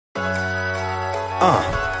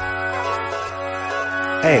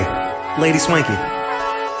Hey, Lady Swanky.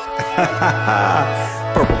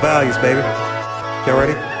 Purple values, baby. Y'all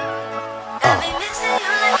ready?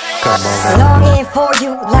 Come on now. Longing for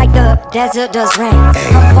you like the desert does rain.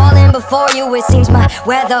 I'm falling before you, it seems my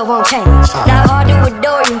weather won't change. Not hard to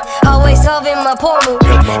adore you, always solving my poor mood.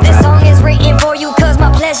 This song is written for you, cause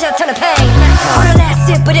my pleasure turn to pain. On the last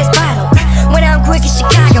sip of this bottle, when I'm quick as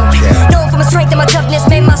Chicago. Known for my strength and my toughness,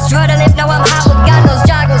 made my struggle live. Now I'm hot with God knows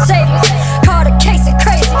joggles save me. Caught a case of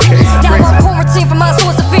crazy. Now I'm quarantined from my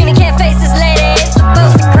source of feeling, can't face this lady. It's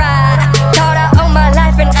supposed to cry. Thought I own my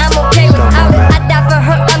life and I'm okay without it. I die for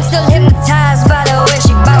her, I'm still hypnotized by the way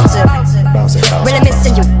she bounces. Really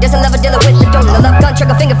missing you, there's a lover dealer with the doom. The love gun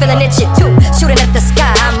trigger finger feeling itchy too. Shooting at the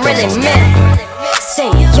sky, I'm really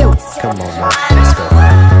missing you. Come on now, let's go.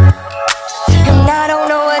 And I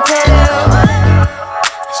don't know what to do.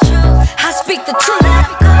 I speak the truth.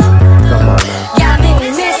 Come on now. Got me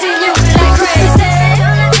missing you like crazy.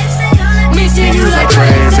 Missing you like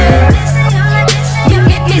crazy.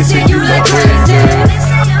 Missing you like crazy.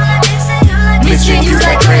 Missing you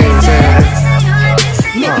like crazy.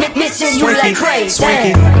 Missing you like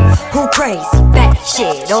crazy. Who crazy? Back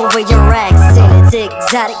shit over your accent. It's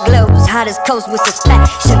exotic glows, hottest coast with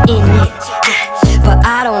satisfaction in it. But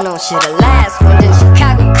I don't know shit. The last one, the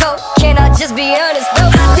Chicago coat. Can I just be honest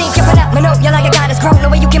though? I think you're phenomenal. You're like a goddess grown. The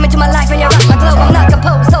way you came into my life and you rock my globe. I'm not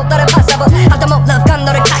composed, so thought impossible. Out the moat, love gun,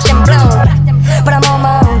 though the cock and blown. But I'm on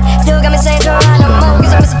my own. Still got me saying Geronimo.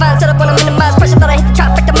 Cause I'm missing fine, set up on a minimized pressure. Thought I hit the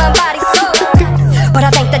trifecta, my body so. But I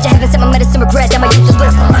think that you haven't sent my medicine, regret that my youth is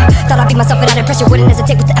blissful. Thought I'd beat myself without any pressure, wouldn't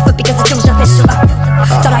hesitate with the effort because it's too official.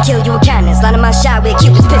 Thought I'd kill you with kindness, lining my shot with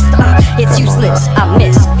Cupid's pistol. It's useless, I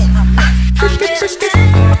miss.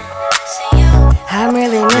 I'm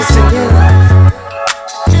really missing you.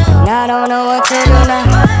 And I don't know what to do now.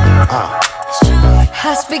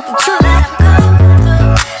 I speak the truth.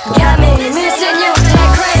 Got me missing you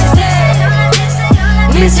like crazy.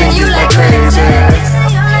 Missing you like crazy.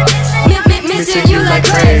 Missing you like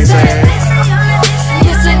crazy.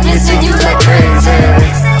 Missing you like crazy.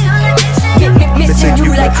 Missing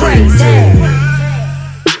you like crazy.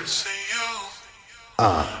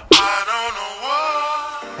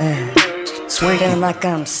 Swanky. Feeling like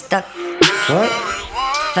I'm stuck. What?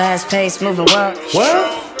 Fast paced, moving world. What?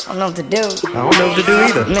 I don't know what to do. I don't know what to do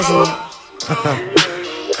either. Missing you.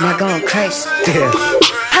 Not going crazy. Yeah.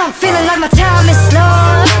 I'm feeling like my time is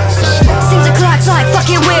slow. Seems the clock's like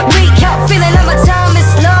fucking with me. I'm feeling like my time is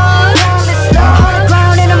slow. On the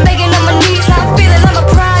ground and I'm begging on my knees. I'm feeling like my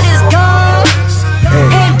pride is gone.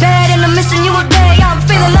 Ain't bad and I'm missing you all day. I'm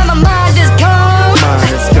feeling like my mind is gone.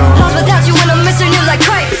 Lost without you and I'm missing you like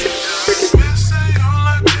crazy.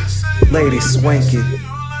 Lady Swanky.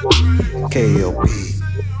 K.L.P-Purple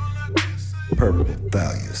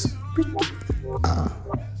values.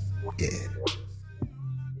 Yeah.